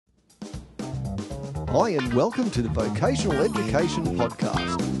Hi, and welcome to the Vocational Education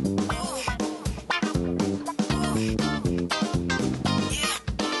Podcast.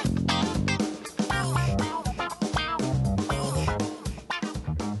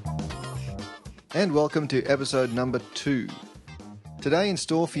 And welcome to episode number 2. Today in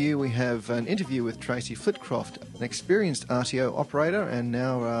store for you we have an interview with Tracy Flitcroft, an experienced RTO operator and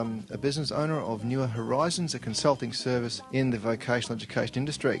now a business owner of Newer Horizons, a consulting service in the vocational education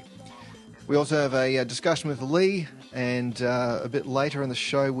industry. We also have a discussion with Lee, and a bit later in the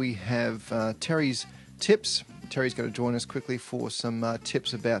show we have Terry's tips. Terry's going to join us quickly for some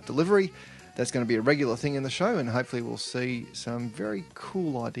tips about delivery. That's going to be a regular thing in the show, and hopefully we'll see some very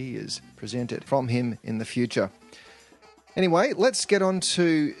cool ideas presented from him in the future. Anyway, let's get on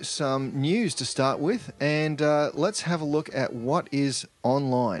to some news to start with, and let's have a look at what is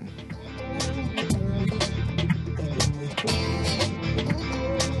online.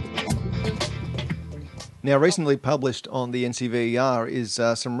 Now, recently published on the NCVER is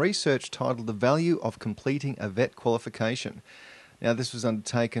some research titled The Value of Completing a VET Qualification. Now, this was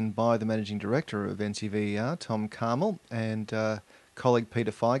undertaken by the Managing Director of NCVER, Tom Carmel, and colleague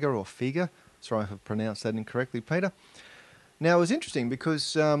Peter Feiger, or Feiger. Sorry if I've pronounced that incorrectly, Peter. Now, it was interesting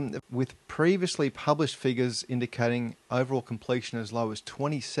because with previously published figures indicating overall completion as low as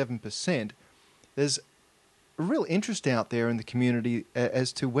 27%, there's real interest out there in the community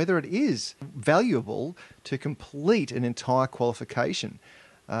as to whether it is valuable to complete an entire qualification.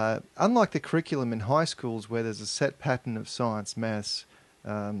 Unlike the curriculum in high schools where there's a set pattern of science, maths,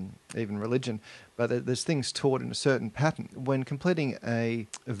 even religion, but there's things taught in a certain pattern. When completing a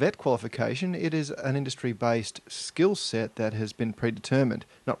VET qualification, it is an industry-based skill set that has been determined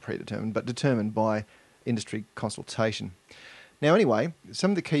by industry consultation. Now anyway, some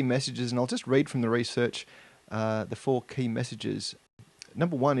of the key messages, and I'll just read from the research the 4 key messages.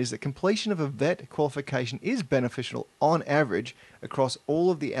 Number 1 is that completion of a VET qualification is beneficial on average across all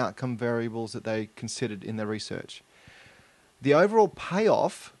of the outcome variables that they considered in their research. The overall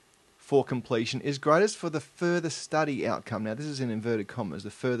payoff for completion is greatest for the further study outcome. Now this is in inverted commas, the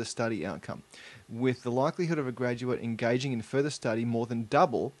further study outcome, with the likelihood of a graduate engaging in further study more than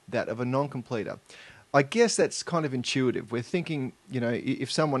double that of a non-completer. I guess that's kind of intuitive. We're thinking, if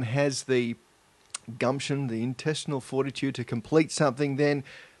someone has the gumption, the intestinal fortitude to complete something, then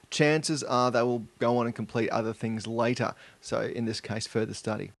chances are they will go on and complete other things later. So in this case, further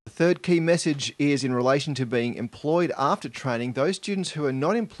study. The third key message is in relation to being employed after training. Those students who are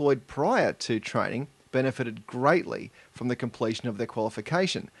not employed prior to training benefited greatly from the completion of their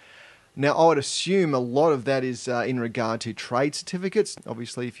qualification. Now, I would assume a lot of that is in regard to trade certificates.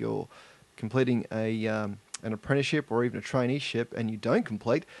 Obviously, if you're completing an apprenticeship or even a traineeship and you don't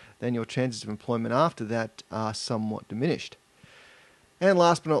complete, then your chances of employment after that are somewhat diminished. And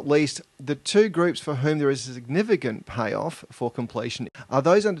last but not least, the 2 groups for whom there is a significant payoff for completion are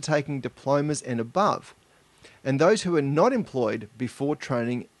those undertaking diplomas and above, and those who are not employed before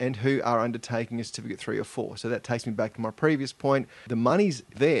training and who are undertaking a Certificate 3 or 4. So that takes me back to my previous point. The money's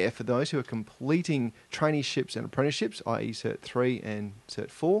there for those who are completing traineeships and apprenticeships, i.e. Cert 3 and Cert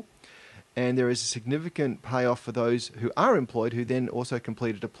 4. And there is a significant payoff for those who are employed who then also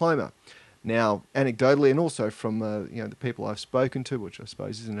complete a diploma. Now, anecdotally, and also from the people I've spoken to, which I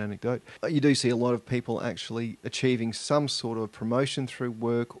suppose is an anecdote, you do see a lot of people actually achieving some sort of promotion through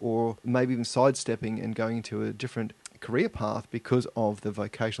work, or maybe even sidestepping and going into a different career path because of the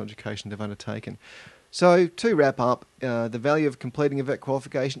vocational education they've undertaken. So, to wrap up, the value of completing a VET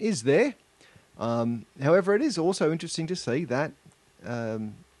qualification is there. However, it is also interesting to see that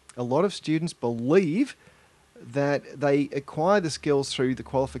a lot of students believe that they acquire the skills through the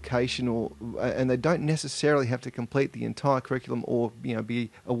qualification, and they don't necessarily have to complete the entire curriculum or be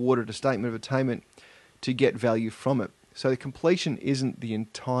awarded a statement of attainment to get value from it. So the completion isn't the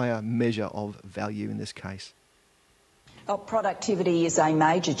entire measure of value in this case. Productivity is a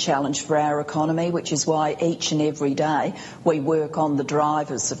major challenge for our economy, which is why each and every day we work on the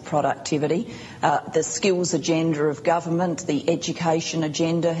drivers of productivity. The skills agenda of government, the education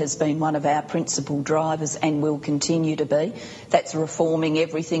agenda has been one of our principal drivers and will continue to be. That's reforming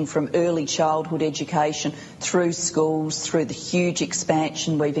everything from early childhood education through schools, through the huge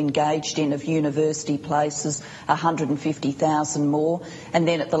expansion we've engaged in of university places, 150,000 more. And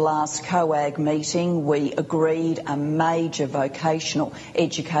then at the last COAG meeting, we agreed a major major vocational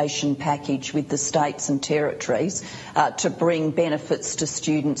education package with the states and territories to bring benefits to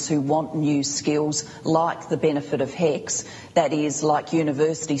students who want new skills, like the benefit of HECS. That is, like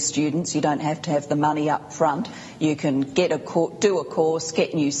university students, you don't have to have the money up front. You can do a course,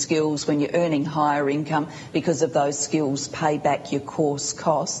 get new skills when you're earning higher income because of those skills pay back your course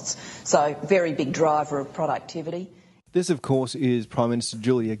costs. So, very big driver of productivity. This, of course, is Prime Minister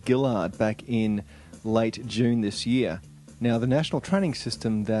Julia Gillard back in late June this year. Now, the national training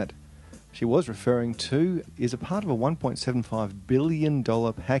system that she was referring to is a part of a $1.75 billion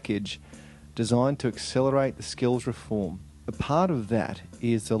package designed to accelerate the skills reform. A part of that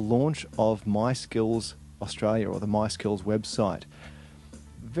is the launch of MySkills Australia, or the MySkills website.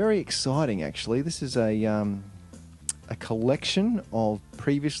 Very exciting, actually. This is a collection of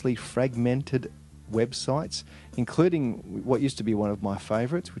previously fragmented websites, including what used to be one of my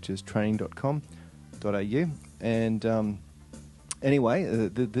favourites, which is training.com.au. And anyway,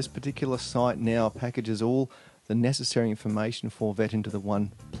 this particular site now packages all the necessary information for VET into the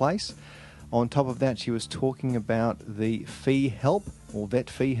one place. On top of that, she was talking about the fee help, or VET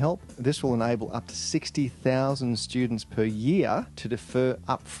fee help. This will enable up to 60,000 students per year to defer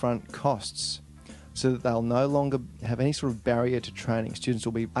upfront costs, so that they'll no longer have any sort of barrier to training. Students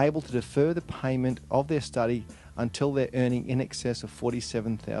will be able to defer the payment of their study until they're earning in excess of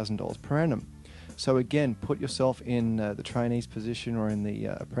 $47,000 per annum. So again, put yourself in the trainee's position or in the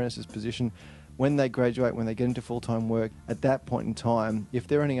apprentice's position. When they graduate, when they get into full-time work, at that point in time, if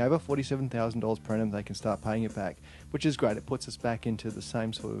they're earning over $47,000 per annum, they can start paying it back, which is great. It puts us back into the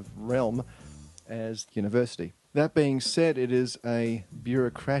same sort of realm as university. That being said, it is a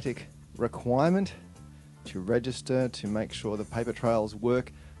bureaucratic requirement to register, to make sure the paper trails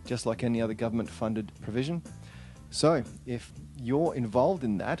work just like any other government-funded provision. So, if you're involved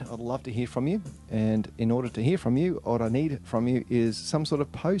in that, I'd love to hear from you. And in order to hear from you, what I need from you is some sort of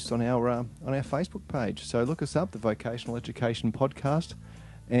post on our Facebook page. So look us up, the Vocational Education Podcast,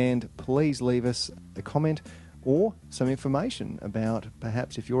 and please leave us a comment or some information about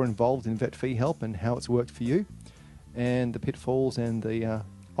perhaps if you're involved in VET fee help and how it's worked for you, and the pitfalls and the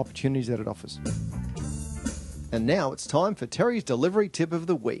opportunities that it offers. And now it's time for Terry's Delivery Tip of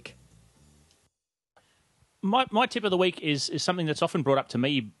the Week. My tip of the week is something that's often brought up to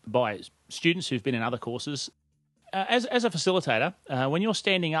me by students who've been in other courses. As a facilitator, when you're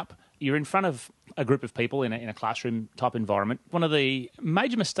standing up, you're in front of a group of people in a classroom type environment. One of the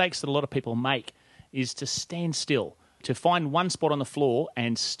major mistakes that a lot of people make is to stand still, to find one spot on the floor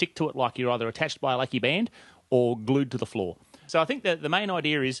and stick to it like you're either attached by a lucky band or glued to the floor. So I think that the main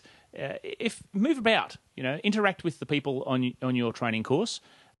idea is move about, interact with the people on your training course,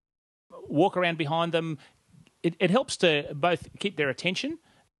 walk around behind them. It helps to both keep their attention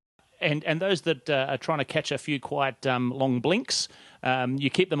and those that are trying to catch a few quite long blinks, you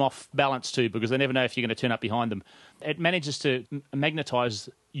keep them off balance too, because they never know if you're going to turn up behind them. It manages to magnetise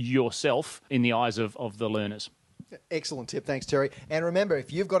yourself in the eyes of the learners. Excellent tip. Thanks, Terry. And remember,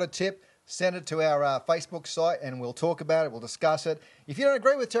 if you've got a tip, send it to our Facebook site and we'll talk about it, we'll discuss it. If you don't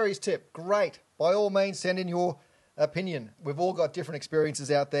agree with Terry's tip, great. By all means, send in your opinion. We've all got different experiences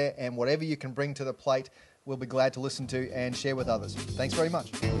out there, and whatever you can bring to the plate, we'll be glad to listen to and share with others. Thanks very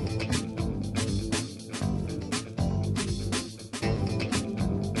much.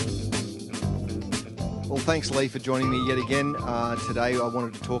 Well, thanks, Lee, for joining me yet again. Today I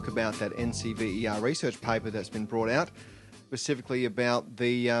wanted to talk about that NCVER research paper that's been brought out, specifically about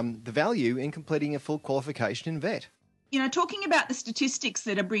the value in completing a full qualification in VET. Talking about the statistics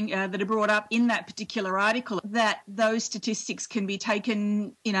that are brought up in that particular article, that those statistics can be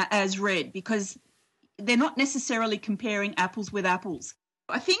taken, as read, because they're not necessarily comparing apples with apples.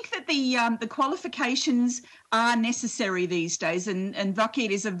 I think that the qualifications are necessary these days, and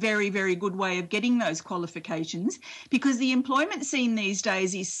VOCED is a very, very good way of getting those qualifications, because the employment scene these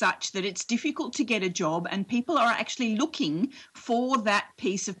days is such that it's difficult to get a job and people are actually looking for that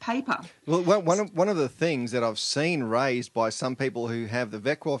piece of paper. Well, one of the things that I've seen raised by some people who have the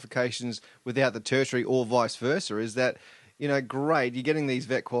VET qualifications without the tertiary or vice versa is that, great, you're getting these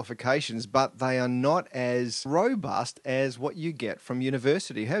VET qualifications, but they are not as robust as what you get from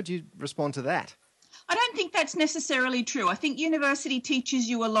university. How do you respond to that? I don't think that's necessarily true. I think university teaches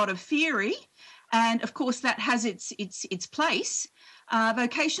you a lot of theory, and of course that has its place.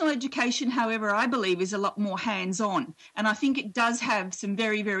 Vocational education, however, I believe is a lot more hands-on, and I think it does have some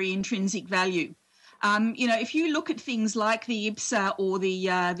very, very intrinsic value. If you look at things like the IPSA or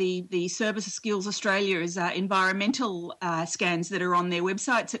the Service Skills Australia's environmental scans that are on their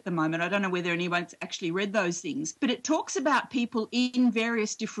websites at the moment, I don't know whether anyone's actually read those things, but it talks about people in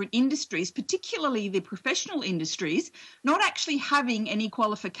various different industries, particularly the professional industries, not actually having any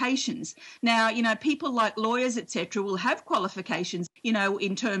qualifications. Now, people like lawyers, etc., will have qualifications,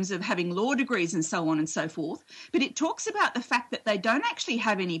 in terms of having law degrees and so on and so forth. But it talks about the fact that they don't actually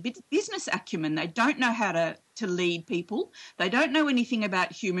have any business acumen. They don't know how to lead people. They don't know anything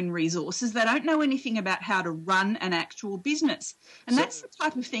about human resources. They don't know anything about how to run an actual business. And that's the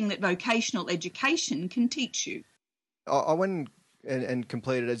type of thing that vocational education can teach you. I went and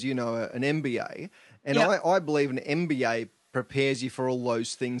completed, as you know, an MBA. And Yep. I believe an MBA prepares you for all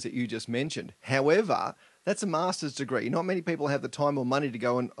those things that you just mentioned. However, that's a master's degree. Not many people have the time or money to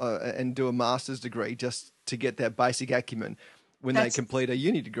go and do a master's degree just to get that basic acumen when they complete a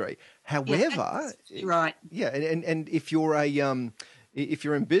uni degree. However, right. Yeah, and if you're if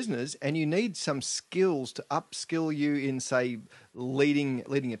you're in business and you need some skills to upskill you in, say, leading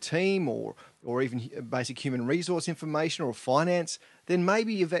a team or even basic human resource information or finance, then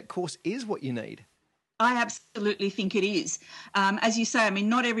maybe a vet course is what you need. I absolutely think it is. As you say,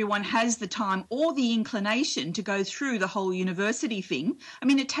 not everyone has the time or the inclination to go through the whole university thing.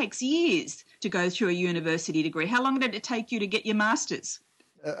 It takes years to go through a university degree. How long did it take you to get your master's?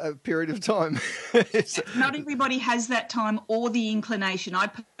 A period of time. Not everybody has that time or the inclination.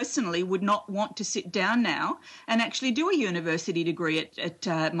 I personally would not want to sit down now and actually do a university degree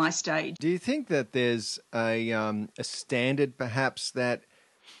at my stage. Do you think that there's a standard perhaps that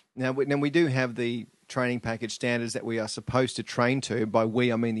now we do have the training package standards that we are supposed to train to? By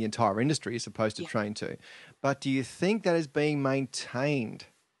we, I mean the entire industry is supposed to train to. But do you think that is being maintained?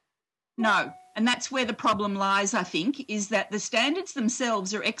 No. And that's where the problem lies, I think, is that the standards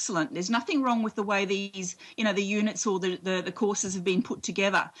themselves are excellent. There's nothing wrong with the way these, the units or the courses have been put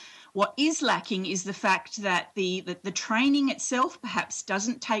together. What is lacking is the fact that the training itself perhaps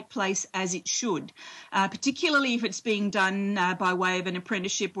doesn't take place as it should, particularly if it's being done by way of an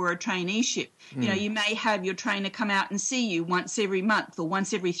apprenticeship or a traineeship. You may have your trainer come out and see you once every month or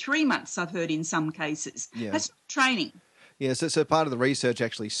once every 3 months, I've heard in some cases. Yeah. That's not training. Yeah, so part of the research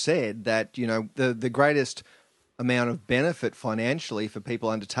actually said that, the greatest amount of benefit financially for people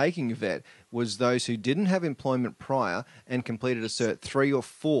undertaking a vet was those who didn't have employment prior and completed a Cert 3 or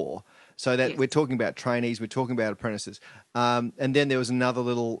 4. So that we're talking about trainees, we're talking about apprentices. And then there was another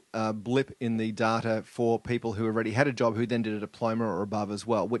little blip in the data for people who already had a job who then did a diploma or above as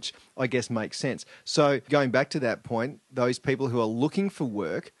well, which I guess makes sense. So going back to that point, those people who are looking for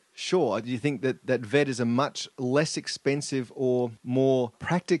work, sure. Do you think that vet is a much less expensive or more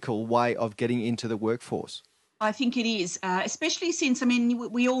practical way of getting into the workforce? I think it is, especially since,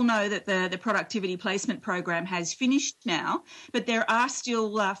 we all know that the productivity placement program has finished now, but there are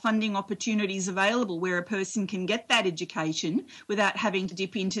still funding opportunities available where a person can get that education without having to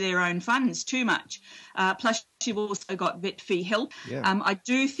dip into their own funds too much. Plus, you've also got vet fee help. Yeah. I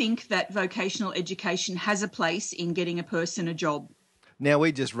do think that vocational education has a place in getting a person a job. Now,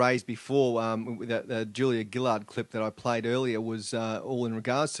 we just raised before the Julia Gillard clip that I played earlier was all in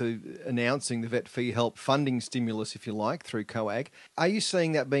regards to announcing the vet fee help funding stimulus, if you like, through COAG. Are you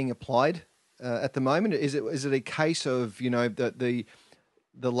seeing that being applied at the moment? Is it a case of, the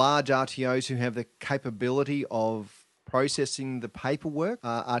large RTOs who have the capability of processing the paperwork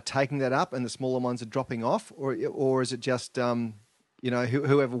are taking that up and the smaller ones are dropping off? Or is it just,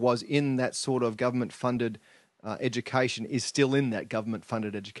 whoever was in that sort of government-funded education is still in that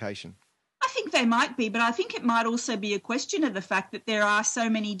government-funded education? I think they might be, but I think it might also be a question of the fact that there are so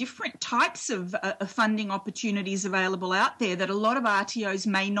many different types of funding opportunities available out there that a lot of RTOs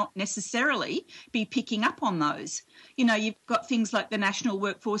may not necessarily be picking up on those. You've got things like the National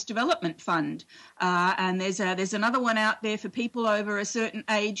Workforce Development Fund, and there's another one out there for people over a certain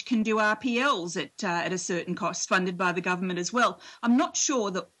age can do RPLs at a certain cost, funded by the government as well. I'm not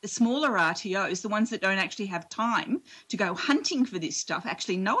sure that the smaller RTOs, the ones that don't actually have time to go hunting for this stuff,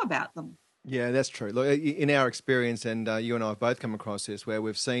 actually know about them. Yeah, that's true. Look, in our experience, and you and I have both come across this, where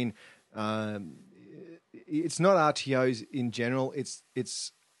we've seen it's not RTOs in general,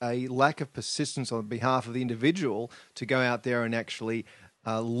 it's a lack of persistence on behalf of the individual to go out there and actually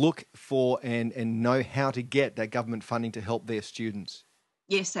look for and know how to get that government funding to help their students.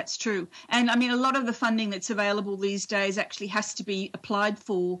 Yes, that's true. And a lot of the funding that's available these days actually has to be applied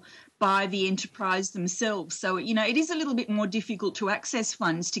for by the enterprise themselves. So, it is a little bit more difficult to access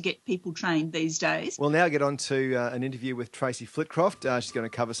funds to get people trained these days. We'll now get on to an interview with Tracy Flitcroft. She's going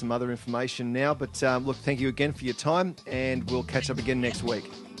to cover some other information now. But look, thank you again for your time, and we'll catch up again next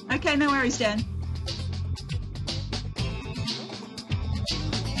week. Okay, no worries, Dan.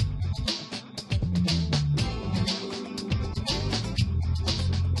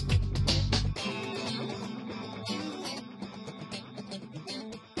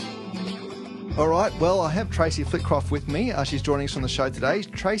 All right, well, I have Tracy Flitcroft with me. She's joining us on the show today.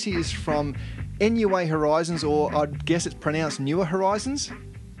 Tracy is from NUA Horizons, or I'd guess it's pronounced Newer Horizons?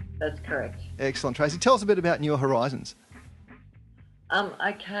 That's correct. Excellent. Tracy, tell us a bit about Newer Horizons.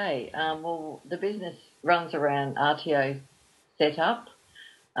 Well, the business runs around RTO setup.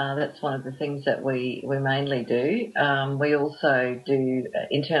 That's one of the things that we mainly do. We also do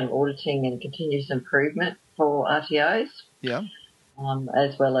internal auditing and continuous improvement for RTOs. Yeah.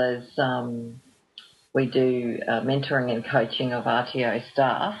 As well as we do mentoring and coaching of RTO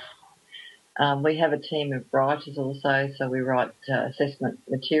staff. We have a team of writers also, so we write assessment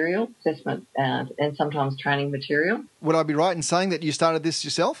and sometimes training material. Would I be right in saying that you started this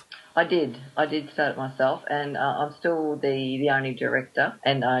yourself? I did start it myself, and I'm still the only director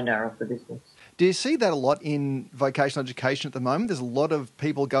and owner of the business. Do you see that a lot in vocational education at the moment? There's a lot of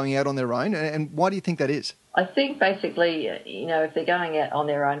people going out on their own, and why do you think that is? I think basically, if they're going out on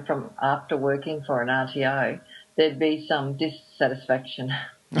their own from after working for an RTO, there'd be some dissatisfaction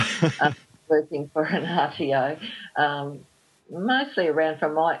working for an RTO, mostly around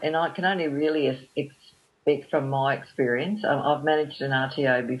and I can only really speak from my experience. I've managed an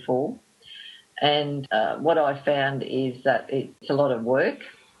RTO before, and what I found is that it's a lot of work.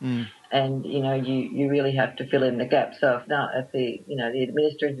 And, you really have to fill in the gap. So if the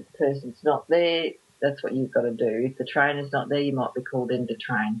administrative person's not there, that's what you've got to do. If the trainer's not there, you might be called in to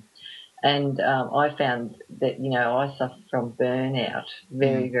train. And I found that, I suffer from burnout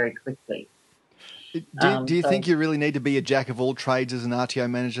very, very quickly. Do you think you really need to be a jack of all trades as an RTO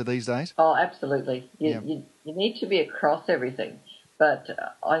manager these days? Oh, absolutely. You need to be across everything. But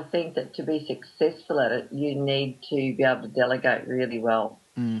I think that to be successful at it, you need to be able to delegate really well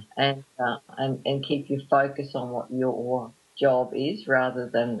and keep your focus on what your job is rather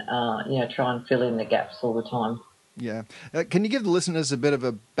than, try and fill in the gaps all the time. Yeah. Can you give the listeners a bit of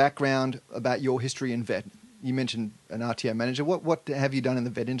a background about your history in vet? You mentioned an RTO manager. What have you done in the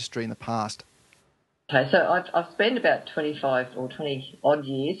vet industry in the past? Okay, so I've spent about 25 or 20 odd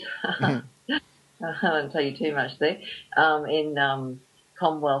years, I won't tell you too much there, in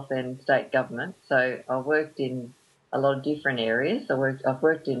Commonwealth and state government. So I worked in a lot of different areas. I've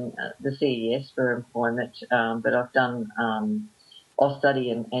worked in the CES for employment, but I've done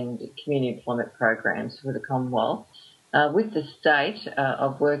Austudy and community employment programs for the Commonwealth. With the state,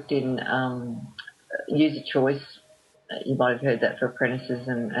 I've worked in user choice. You might have heard that for apprentices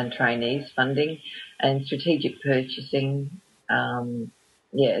and trainees funding, and strategic purchasing.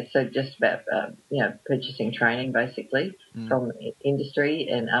 So just about purchasing training basically from industry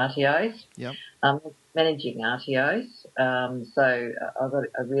and RTOs. Yep. Managing RTOs. So I've got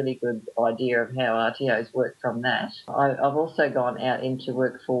a really good idea of how RTOs work from that. I've also gone out into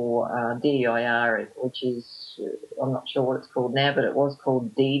work for DEIR, which is, I'm not sure what it's called now, but it was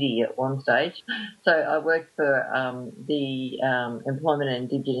called DEDI at one stage. So I worked for the Employment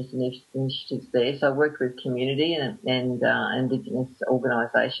and Indigenous initiatives there. So I worked with community and Indigenous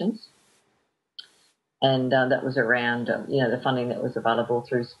organisations. And that was around, the funding that was available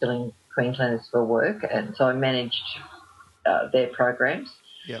through Skilling Queenslanders for Work. And so I managed their programs,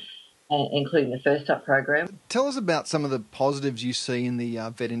 including the First Up program. Tell us about some of the positives you see in the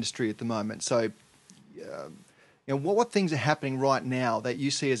vet industry at the moment. So, what things are happening right now that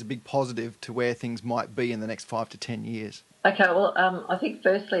you see as a big positive to where things might be in the next 5 to 10 years? Okay, well, I think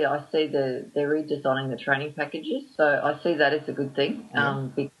firstly I see they're redesigning the training packages. So I see that as a good thing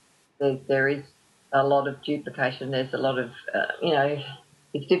because there is a lot of duplication. There's a lot of,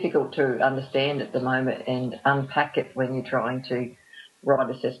 it's difficult to understand at the moment and unpack it when you're trying to write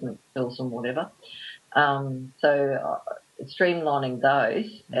assessment bills and whatever. So streamlining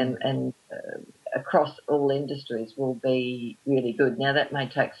those and across all industries will be really good. Now, that may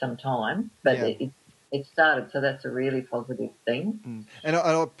take some time, but it started, so that's a really positive thing. And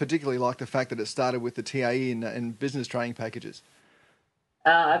I particularly like the fact that it started with the TAE and business training packages.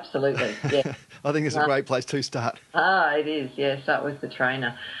 Absolutely, yeah. I think it's a great place to start. It is, yeah, start with the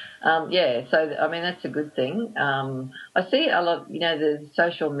trainer. So, I mean, that's a good thing. I see a lot, the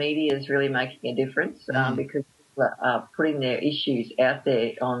social media is really making a difference because people are putting their issues out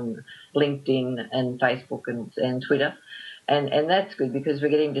there on LinkedIn and Facebook and Twitter. And that's good because we're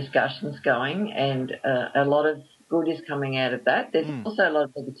getting discussions going and a lot of good is coming out of that. There's also a lot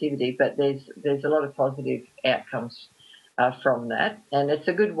of negativity, but there's a lot of positive outcomes from that, and it's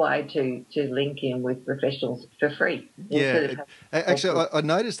a good way to link in with professionals for free. Yeah, actually, I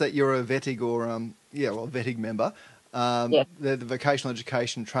noticed that you're a VETIG or VETIG member, the Vocational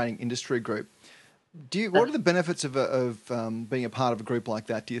Education Training Industry Group. What are the benefits of being a part of a group like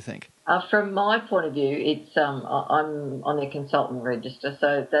that, do you think? From my point of view, it's I'm on the consultant register,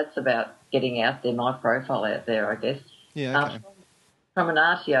 so that's about getting out there, my profile out there, I guess. Yeah, okay. From an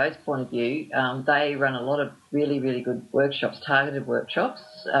RTO's point of view, they run a lot of really, really good workshops, targeted workshops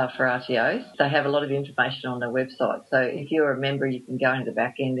for RTOs. They have a lot of information on their website. So if you're a member, you can go into the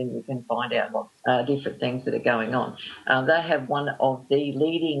back end and you can find out lots different things that are going on. They have one of the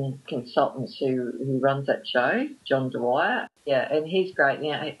leading consultants who runs that show, John Dwyer. Yeah, and he's great.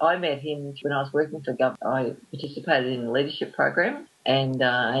 Now, I met him when I was working for government. I participated in the leadership program,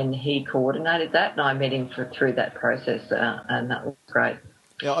 and he coordinated that, and I met him through that process, and that was great.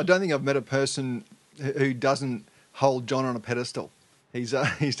 Yeah, I don't think I've met a person who doesn't hold John on a pedestal. He's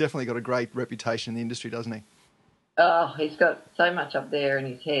definitely got a great reputation in the industry, doesn't he? Oh, he's got so much up there in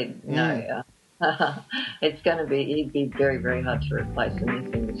his head. You know, he'd be very, very hard to replace in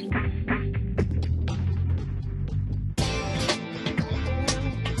this industry.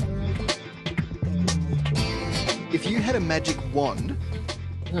 If you had a magic wand,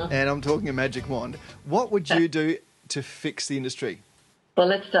 and I'm talking a magic wand, what would you do to fix the industry? Well,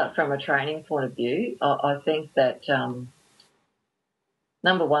 let's start from a training point of view. I think that,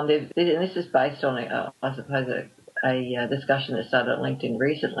 number one, and this is based on, I suppose, a discussion that started on LinkedIn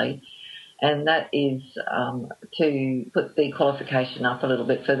recently, and that is to put the qualification up a little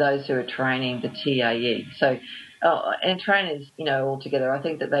bit for those who are training the TAE. So, and trainers, altogether, I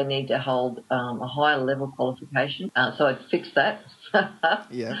think that they need to hold a higher level qualification. So I'd fix that.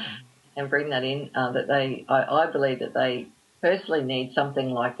 Yeah. And bring that in. I believe that they personally need something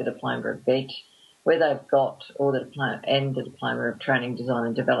like the Diploma of VET, where they've got, or the Diploma of Training, Design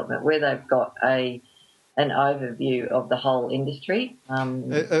and Development, where they've got an overview of the whole industry.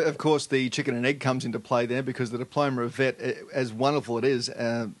 Of course, the chicken and egg comes into play there, because the Diploma of VET, as wonderful it is,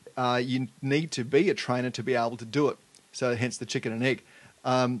 you need to be a trainer to be able to do it. So hence the chicken and egg.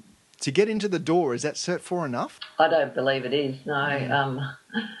 To get into the door, is that Cert 4 enough? I don't believe it is, no.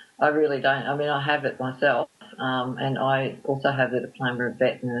 I really don't. I mean, I have it myself, and I also have the Diploma of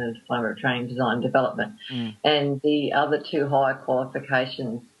VET and the Diploma of Training, Design and Development. And the other two higher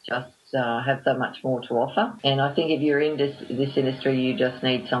qualifications just have so much more to offer. And I think if you're in this industry, you just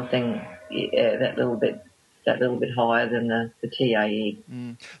need something that little bit higher than the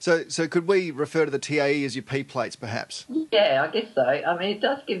TAE. So could we refer to the TAE as your P plates, perhaps? Yeah, I guess so. I mean, it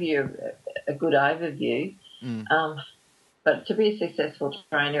does give you a good overview. But to be a successful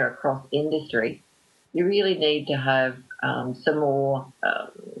trainer across industry, you really need to have some more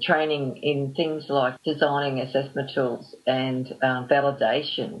training in things like designing assessment tools and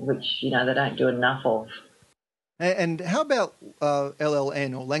validation, which, they don't do enough of. And how about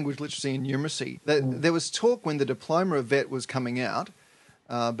LLN, or Language Literacy and Numeracy? There was talk when the Diploma of VET was coming out,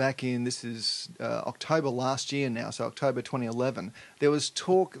 back in, this is October last year now, so October 2011, there was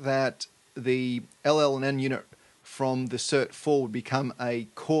talk that the LLN unit from the Cert 4 would become a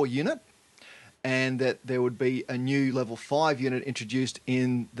core unit, and that there would be a new Level 5 unit introduced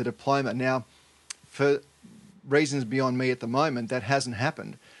in the diploma. Now, for reasons beyond me at the moment, that hasn't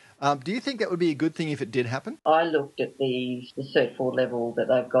happened. Do you think that would be a good thing if it did happen? I looked at the Cert 4 level that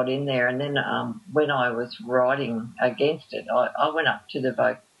they've got in there, and then when I was writing against it, I went up to the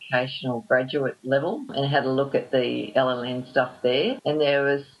vocational graduate level and had a look at the LLN stuff there, and there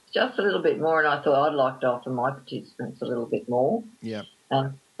was just a little bit more, and I thought I'd like to offer my participants a little bit more. Yeah.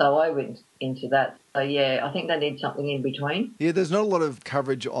 So I went into that. So, yeah, I think they need something in between. Yeah, there's not a lot of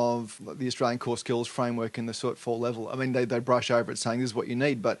coverage of the Australian Core Skills Framework in the Cert 4 level. I mean, they brush over it saying this is what you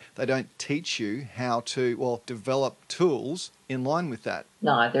need, but they don't teach you how to, develop tools in line with that.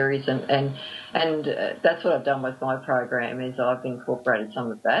 No, there isn't. And that's what I've done with my program, is I've incorporated some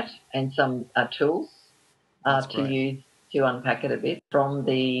of that and some tools to use to unpack it a bit from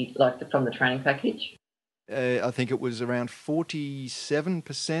the training package. I think it was around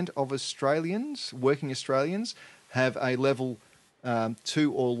 47% of Australians, working Australians, have a level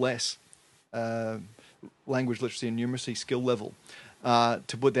 2 or less language literacy and numeracy skill level.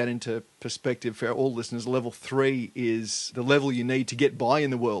 To put that into perspective for all listeners, level 3 is the level you need to get by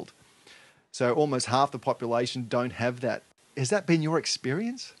in the world. So almost half the population don't have that. Has that been your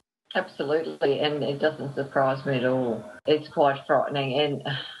experience? Absolutely, and it doesn't surprise me at all. It's quite frightening, and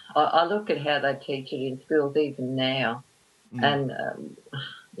I look at how they teach it in schools even now, and,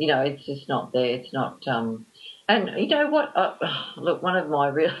 it's just not there. It's not... and you know what? Look, one of my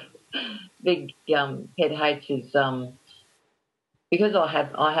really big pet hates is... because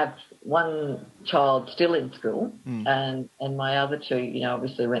I have one child still in school, and my other two,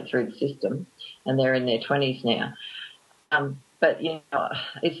 obviously went through the system, and they're in their 20s now. But,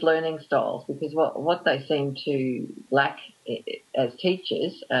 it's learning styles, because what they seem to lack as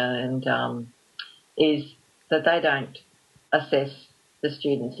teachers is that they don't assess the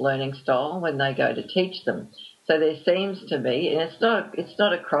students' learning style when they go to teach them. So there seems to be, and it's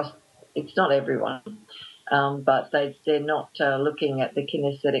not everyone, but they're not looking at the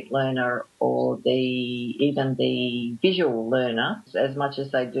kinesthetic learner or even the visual learner as much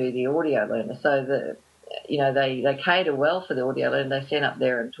as they do the audio learner. So they cater well for the audio learner. They stand up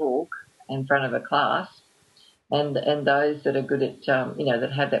there and talk in front of a class, and those that are good at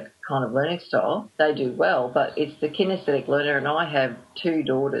that have that kind of learning style, they do well. But it's the kinesthetic learner, and I have 2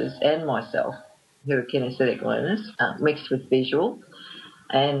 daughters and myself who are kinesthetic learners, mixed with visual.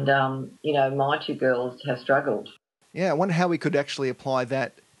 And, my 2 girls have struggled. Yeah, I wonder how we could actually apply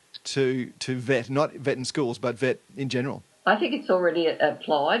that to VET, not VET in schools, but VET in general. I think it's already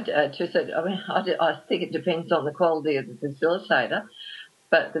applied I think it depends on the quality of the facilitator.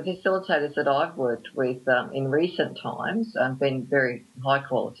 But the facilitators that I've worked with in recent times have been very high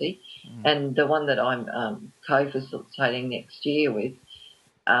quality. And the one that I'm co-facilitating next year with,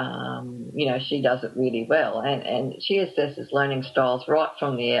 she does it really well, and she assesses learning styles right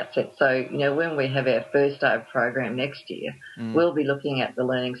from the outset. So, when we have our first day of program next year, we'll be looking at the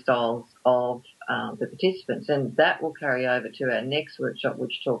learning styles of the participants, and that will carry over to our next workshop,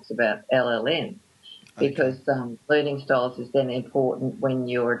 which talks about LLN, because learning styles is then important when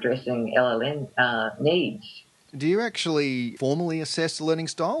you're addressing LLN needs. Do you actually formally assess the learning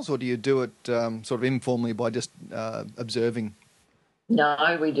styles, or do you do it sort of informally by just observing?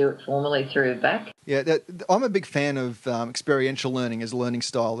 No, we do it formally through VAC. Yeah, I'm a big fan of experiential learning as a learning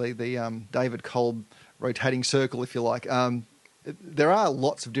style, the David Kolb rotating circle, if you like. There are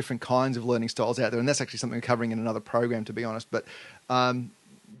lots of different kinds of learning styles out there, and that's actually something we're covering in another program, to be honest. But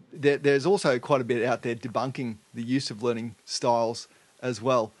there's also quite a bit out there debunking the use of learning styles as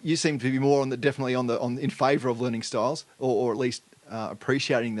well. You seem to be more in favour of learning styles, or at least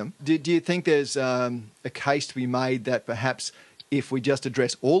appreciating them. Do you think there's a case to be made that perhaps if we just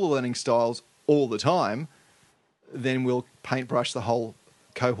address all the learning styles all the time, then we'll paintbrush the whole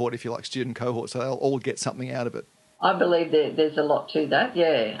cohort, if you like, student cohort, so they'll all get something out of it? I believe there's a lot to that,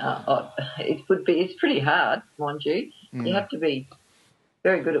 yeah. It's pretty hard, mind you. You have to be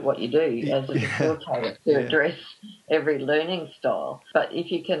very good at what you do as a facilitator to address every learning style. But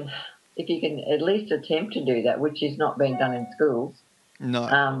if you can at least attempt to do that, which is not being done in schools, no.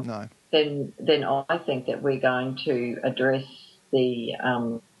 Then I think that we're going to address the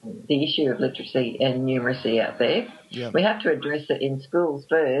issue of literacy and numeracy out there. Yep. We have to address it in schools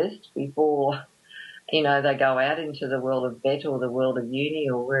first before, they go out into the world of VET or the world of uni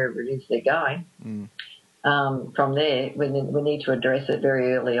or wherever it is they're going. From there, we need to address it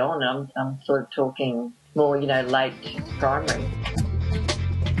very early on. I'm sort of talking more, late primary.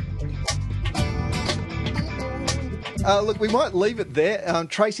 Look, we might leave it there.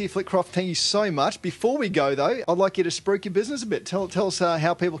 Tracy Flitcroft, thank you so much. Before we go, though, I'd like you to spruik your business a bit. Tell us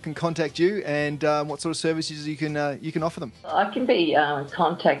how people can contact you and what sort of services you can offer them. I can be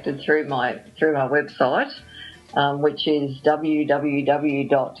contacted through my website, which is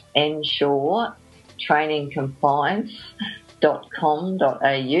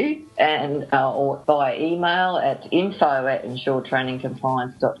www.ensuretrainingcompliance.com.au and or via email at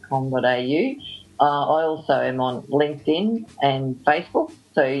info@ensuretrainingcompliance.com.au. I also am on LinkedIn and Facebook,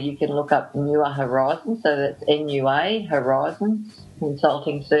 so you can look up Newer Horizons, so that's NUA Horizons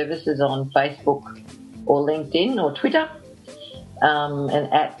Consulting Services on Facebook or LinkedIn or Twitter,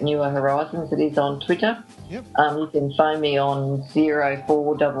 and at Newer Horizons it is on Twitter. Yep. You can phone me on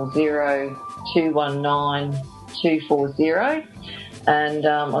 0400 219 240, and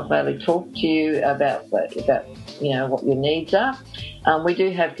I'll be able to talk to you about what your needs are. We do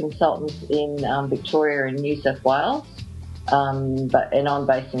have consultants in Victoria and New South Wales, and I'm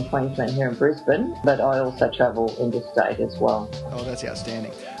based in Queensland here in Brisbane, but I also travel interstate as well. Oh, that's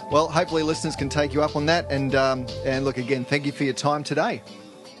outstanding. Well, hopefully listeners can take you up on that, and look, again, thank you for your time today.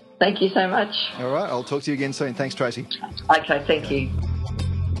 Thank you so much. All right, I'll talk to you again soon. Thanks, Tracy. Okay, thank you.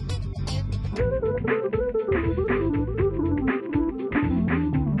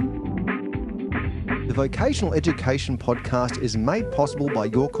 The Vocational Education Podcast is made possible by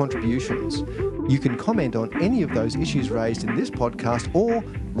your contributions. You can comment on any of those issues raised in this podcast or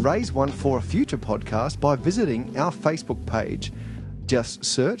raise one for a future podcast by visiting our Facebook page. Just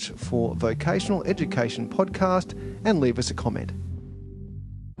search for Vocational Education Podcast and leave us a comment.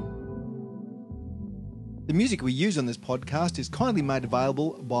 The music we use on this podcast is kindly made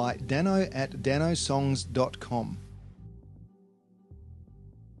available by Dano at danosongs.com.